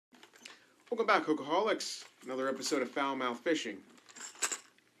Welcome back, Hookaholics. Another episode of Foul-Mouthed Fishing.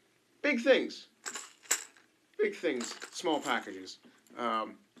 Big things. Big things. Small packages.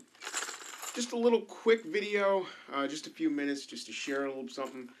 Just a little quick video, just a few minutes, just to share a little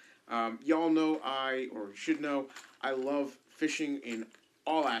something. Y'all know or should know, I love fishing in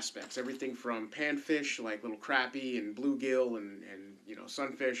all aspects. Everything from panfish, like little crappie and bluegill and you know,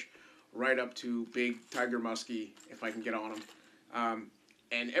 sunfish, right up to big tiger muskie, if I can get on them.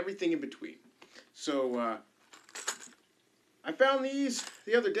 And everything in between. So, I found these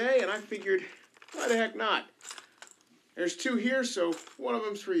the other day, and I figured, why the heck not? There's two here, so one of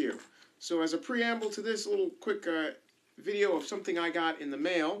them's for you. So as a preamble to this little quick video of something I got in the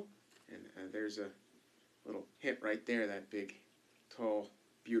mail, and there's a little hint right there, that big, tall,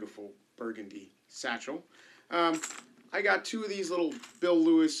 beautiful burgundy satchel. I got two of these little Bill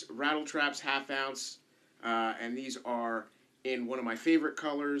Lewis rattle traps, 1/2 ounce, and these are in one of my favorite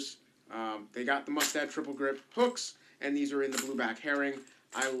colors. They got the mustad triple grip hooks, and these are in the blueback herring.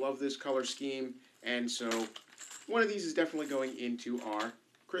 I love this color scheme, and so one of these is definitely going into our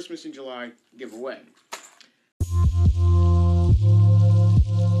Christmas in July giveaway.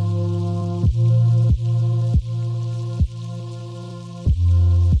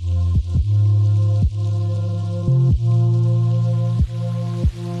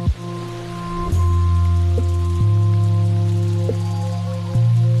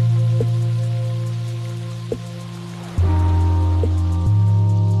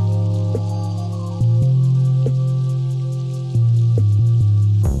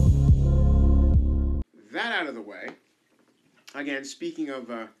 That out of the way, again, speaking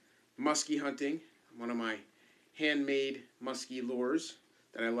of muskie hunting, one of my handmade muskie lures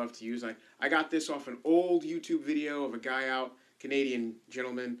that I love to use. I got this off an old YouTube video of a guy out, Canadian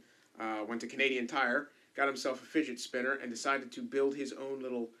gentleman, went to Canadian Tire, got himself a fidget spinner, and decided to build his own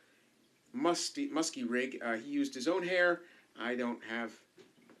little muskie rig. He used his own hair. I don't have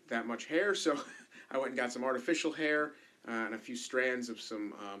that much hair, so I went and got some artificial hair and a few strands of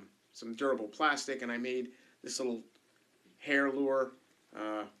some durable plastic, and I made this little hair lure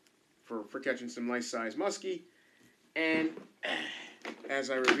for catching some nice sized muskie. And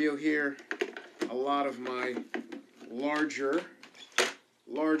as I reveal here, a lot of my larger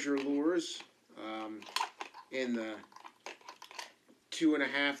lures in the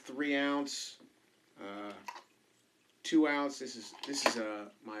 2.5, 3 ounce, 2 ounce. This is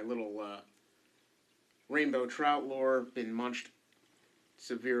my little rainbow trout lure, been munched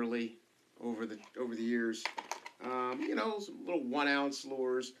severely over the years. You know, some little 1 ounce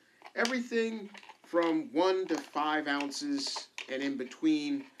lures, everything from 1 to 5 ounces and in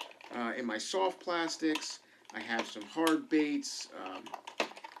between. In my soft plastics, I have some hard baits.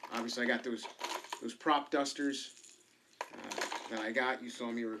 Obviously, I got those prop dusters that I got. You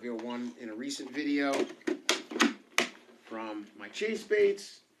saw me reveal one in a recent video from my chase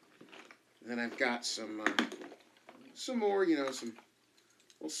baits. Then I've got some more, you know, some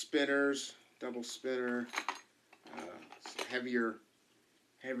little spinners, double spinner, some heavier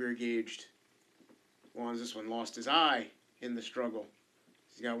gauged ones. This one lost his eye in the struggle.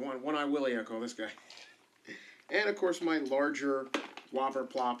 He's got one-eye Willie, I call this guy. And of course my larger whopper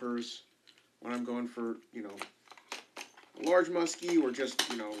ploppers when I'm going for, you know, a large muskie or just,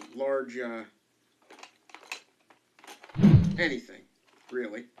 you know, large anything,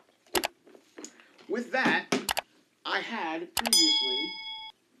 really. With that, I had previously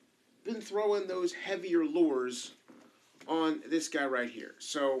been throwing those heavier lures on this guy right here.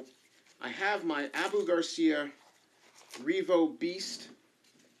 So I have my 𝕮𝖆𝓴𝖊 Revo Beast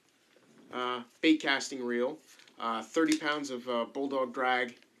bait casting reel, 30 pounds of bulldog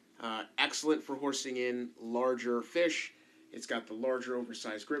drag, excellent for horsing in larger fish. It's got the larger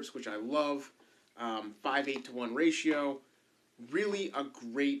oversized grips, which I love, 5/8 to 1 ratio. Really a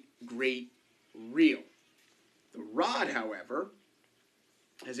great reel. The rod, however,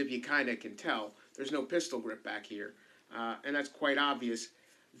 as if you kind of can tell, there's no pistol grip back here, and that's quite obvious.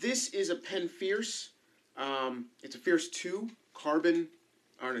 This is a Penn Fierce. It's a Fierce 2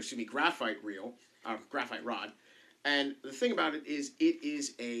 graphite reel, graphite rod. And the thing about it is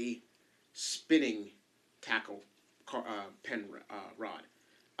a spinning tackle Penn rod.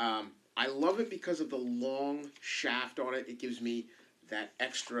 I love it because of the long shaft on it. It gives me that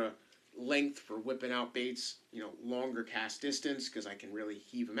extra length for whipping out baits, you know, longer cast distance, because I can really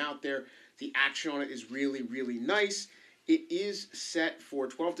heave them out there. The action on it is really nice. It is set for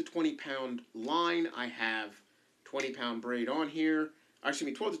 12 to 20 pound line. I have 20 pound braid on here. Excuse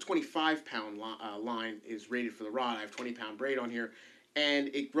me, 12 to 25 pound line is rated for the rod. I have 20 pound braid on here,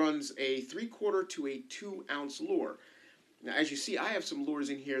 and it runs a 3/4 to a 2 ounce lure. Now, as you see, I have some lures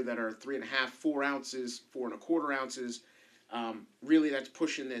in here that are 3.5, 4 ounces, 4.25 ounces. Really, that's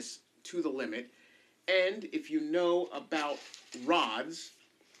pushing this to the limit. And if you know about rods,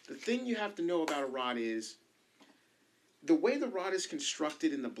 the thing you have to know about a rod is the way the rod is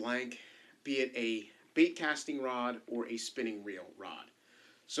constructed in the blank, be it a bait casting rod or a spinning reel rod.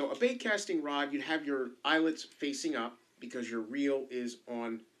 So a bait casting rod, you'd have your eyelets facing up because your reel is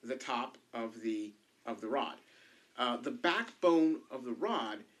on the top of the rod. The backbone of the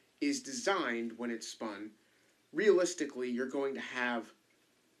rod is designed when it's spun. Realistically, you're going to have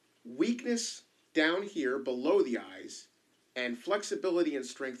weakness down here below the eyes and flexibility and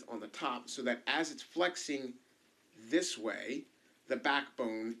strength on the top, so that as it's flexing this way, the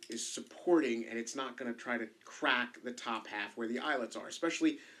backbone is supporting and it's not going to try to crack the top half where the eyelets are,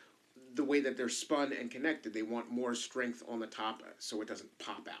 especially the way that they're spun and connected. They want more strength on the top so it doesn't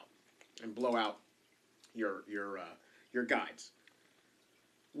pop out and blow out your guides.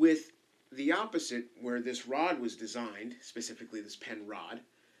 With the opposite, where this rod was designed, specifically this Penn rod,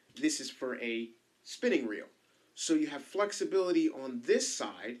 this is for a spinning reel. So you have flexibility on this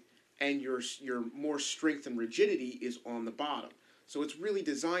side, and your more strength and rigidity is on the bottom. So it's really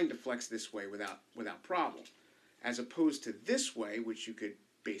designed to flex this way without problem, as opposed to this way, which you could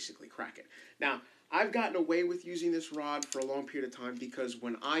basically crack it. Now, I've gotten away with using this rod for a long period of time because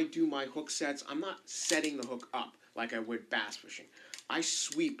when I do my hook sets, I'm not setting the hook up like I would bass fishing. I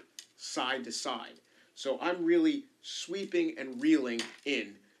sweep side to side. So I'm really sweeping and reeling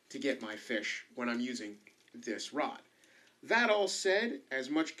in to get my fish when I'm using this rod. That all said, as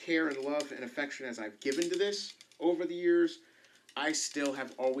much care and love and affection as I've given to this over the years, I still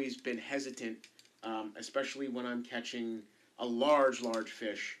have always been hesitant, especially when I'm catching a large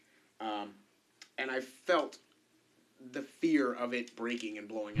fish, and I felt the fear of it breaking and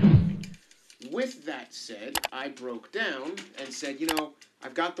blowing out of me. With that said, I broke down and said, you know,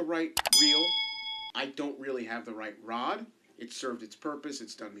 I've got the right reel. I don't really have the right rod. It served its purpose.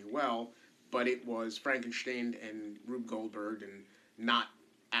 It's done me well, but it was Frankenstein and Rube Goldberg and not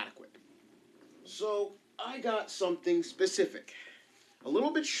adequate. So I got something specific. A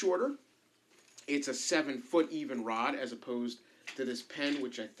little bit shorter. It's a 7-foot even rod as opposed to this Penn,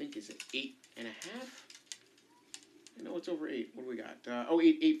 which I think is an 8.5. I know it's over 8. What do we got?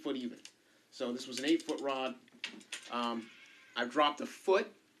 8 foot even. So this was an 8-foot rod. I've dropped a foot,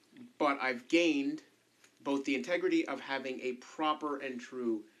 but I've gained both the integrity of having a proper and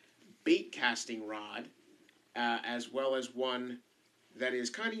true bait casting rod, as well as one that is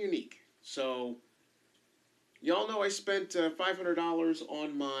kind of unique. So y'all know I spent $500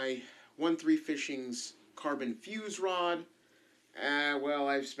 on my 1-3 Fishing's carbon fuse rod. Well,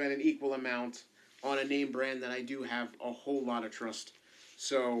 I've spent an equal amount on a name brand that I do have a whole lot of trust.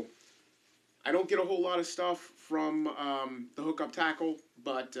 So I don't get a whole lot of stuff from the Hookup Tackle,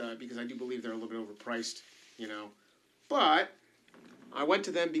 but because I do believe they're a little bit overpriced, you know. But I went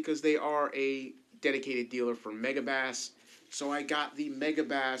to them because they are a dedicated dealer for megabass. So I got the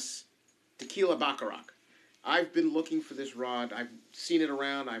megabass 𝕾𝖒𝖆𝖊𝖓𝖙. I've been looking for this rod. I've seen it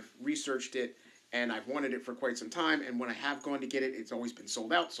around. I've researched it, and I've wanted it for quite some time. And when I have gone to get it, it's always been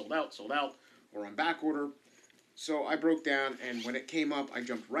sold out, or on back order. So I broke down, and when it came up, I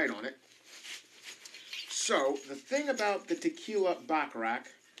jumped right on it. So the thing about the 𝕾𝖒𝖆𝖊𝖓𝖙,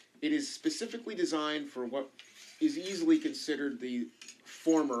 it is specifically designed for what is easily considered the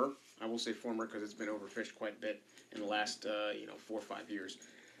former, I will say former because it's been overfished quite a bit in the last 4 or 5 years,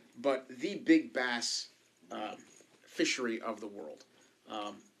 but the big bass fishery of the world.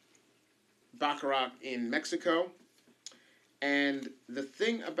 Baccarat in Mexico. And the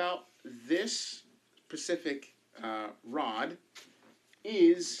thing about this specific rod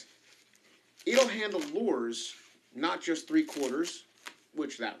is it'll handle lures, not just 3/4,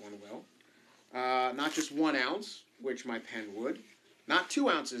 which that one will, not just 1 ounce, which my Penn would, not 2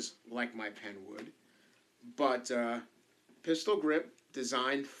 ounces like my Penn would, but pistol grip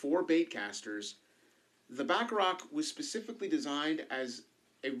designed for bait casters. The Baccarat was specifically designed as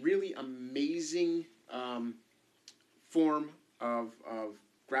a really amazing form of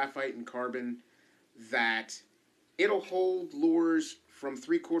graphite and carbon that it'll hold lures from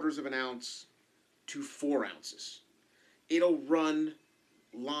 3/4 of an ounce to 4 ounces. It'll run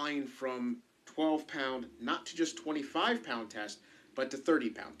line from 12-pound, not to just 25-pound test, but to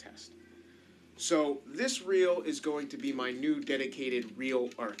 30-pound test. So this reel is going to be my new dedicated reel,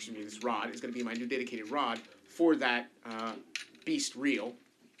 or excuse me, this rod is going to be my new dedicated rod for that beast reel.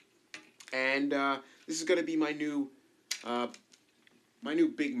 And this is going to be my new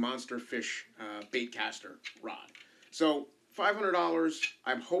big monster fish bait caster rod. So $500.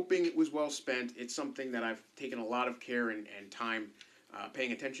 I'm hoping it was well spent. It's something that I've taken a lot of care and time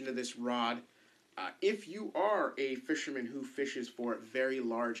paying attention to this rod. If you are a fisherman who fishes for very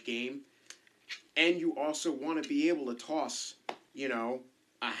large game, and you also want to be able to toss, you know,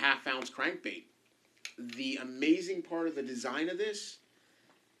 a half-ounce crankbait, the amazing part of the design of this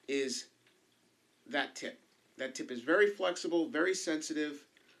is that tip. That tip is very flexible, very sensitive,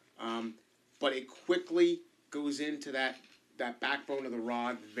 but it quickly goes into that backbone of the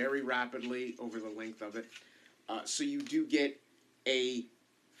rod very rapidly over the length of it. So you do get a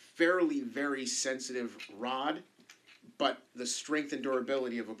fairly very sensitive rod, but the strength and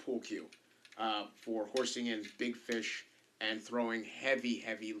durability of a pool cue for horsing in big fish and throwing heavy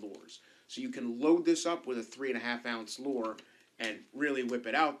lures. So you can load this up with a 3.5 ounce lure and really whip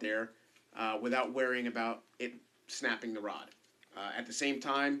it out there without worrying about it snapping the rod. At the same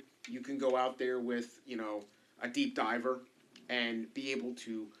time, you can go out there with, you know, a deep diver and be able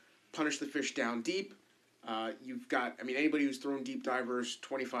to punish the fish down deep. You've got, I mean, anybody who's thrown deep divers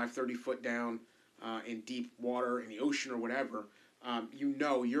 25, 30 foot down in deep water in the ocean or whatever, you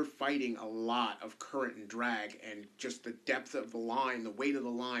know you're fighting a lot of current and drag, and just the depth of the line, the weight of the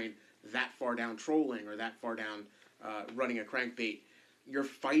line that far down trolling or that far down running a crankbait, you're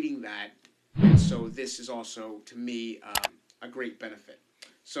fighting that. And so this is also, to me, a great benefit.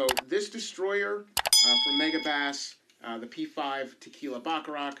 So this destroyer from Mega Bass, the P5 Tequila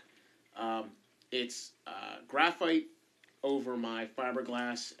Baccarat, it's graphite over my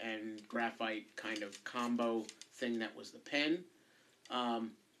fiberglass and graphite kind of combo thing that was the pen.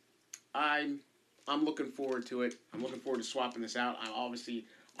 I'm looking forward to it. I'm looking forward to swapping this out.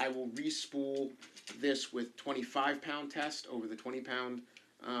 I will re-spool this with 25-pound test over the 20-pound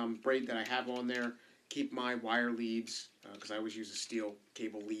braid that I have on there. Keep my wire leads, because I always use a steel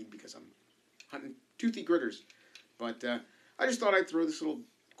cable lead because I'm hunting toothy gritters. But I just thought I'd throw this little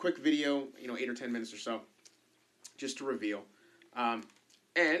quick video, 8 or 10 minutes or so, just to reveal.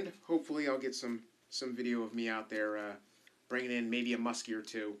 And hopefully I'll get some video of me out there bringing in maybe a muskie or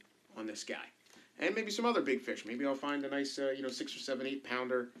two on this guy. And maybe some other big fish. Maybe I'll find a nice 6 or 7, 8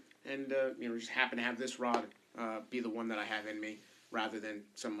 pounder and just happen to have this rod be the one that I have in me rather than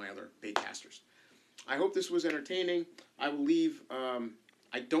some of my other bait casters. I hope this was entertaining. I will leave,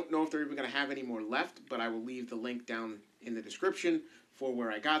 I don't know if they're even going to have any more left, but I will leave the link down in the description for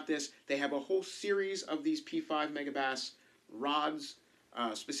where I got this. They have a whole series of these P5 Megabass rods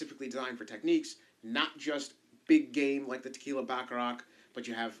specifically designed for techniques, not just big game like the Tequila Baccarat, but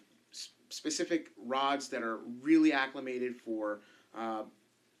you have specific rods that are really acclimated for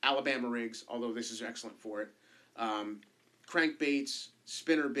Alabama rigs, although this is excellent for it. Crankbaits,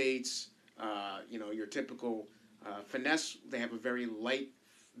 spinner baits, your typical finesse. They have a very light,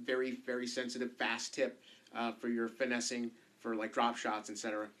 very sensitive, fast tip for your finessing for like drop shots,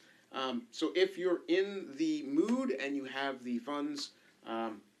 etc. So if you're in the mood and you have the funds,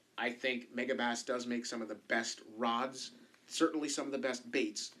 I think Megabass does make some of the best rods, certainly some of the best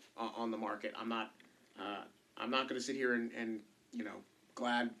baits on the market. I'm not going to sit here and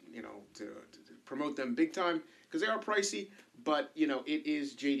glad to promote them big time because they are pricey, but it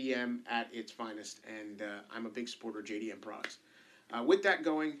is JDM at its finest, and I'm a big supporter of JDM products. With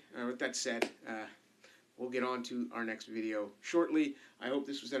that said, we'll get on to our next video shortly. I hope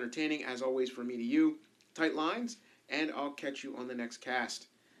this was entertaining, as always, from me to you. Tight lines, and I'll catch you on the next cast.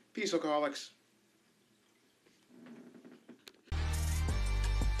 Peace, alcoholics.